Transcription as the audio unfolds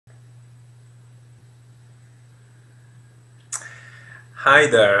Hi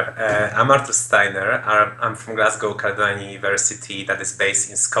there, I'm Artur Steiner. I'm from Glasgow Caledonian University that is based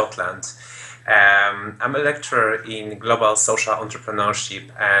in Scotland. I'm a lecturer in global social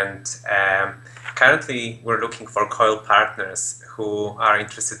entrepreneurship and currently we're looking for COIL partners who are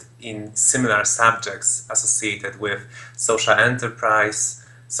interested in similar subjects associated with social enterprise,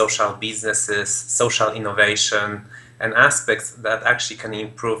 social businesses, social innovation, and aspects that actually can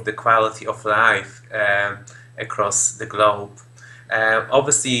improve the quality of life across the globe.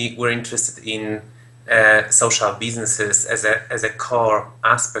 Obviously, we're interested in social businesses as a core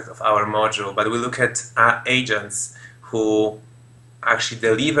aspect of our module, but we look at agents who actually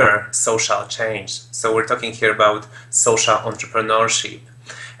deliver social change. So we're talking here about social entrepreneurship.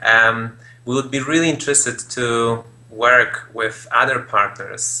 We would be really interested to work with other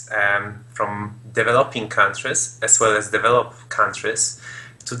partners from developing countries as well as developed countries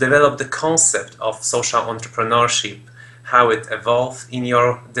to develop the concept of social entrepreneurship, how it evolved in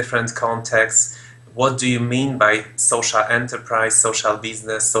your different contexts. What do you mean by social enterprise, social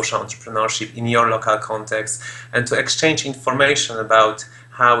business, social entrepreneurship in your local context, and to exchange information about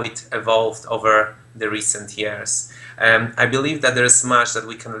how it evolved over the recent years. I believe that there is much that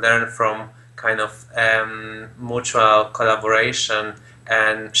we can learn from kind of mutual collaboration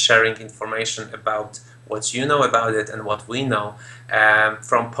and sharing information about what you know about it and what we know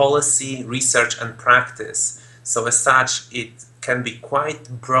from policy, research and practice. So as such, it can be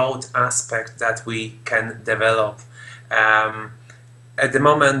quite broad aspect that we can develop. At the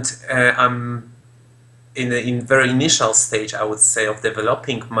moment, I'm in very initial stage, I would say, of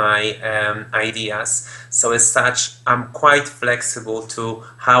developing my ideas. So as such, I'm quite flexible to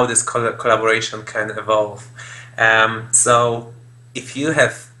how this collaboration can evolve. So if you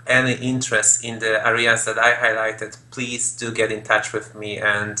have any interest in the areas that I highlighted, please do get in touch with me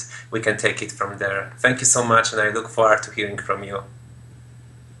and we can take it from there. Thank you so much and I look forward to hearing from you.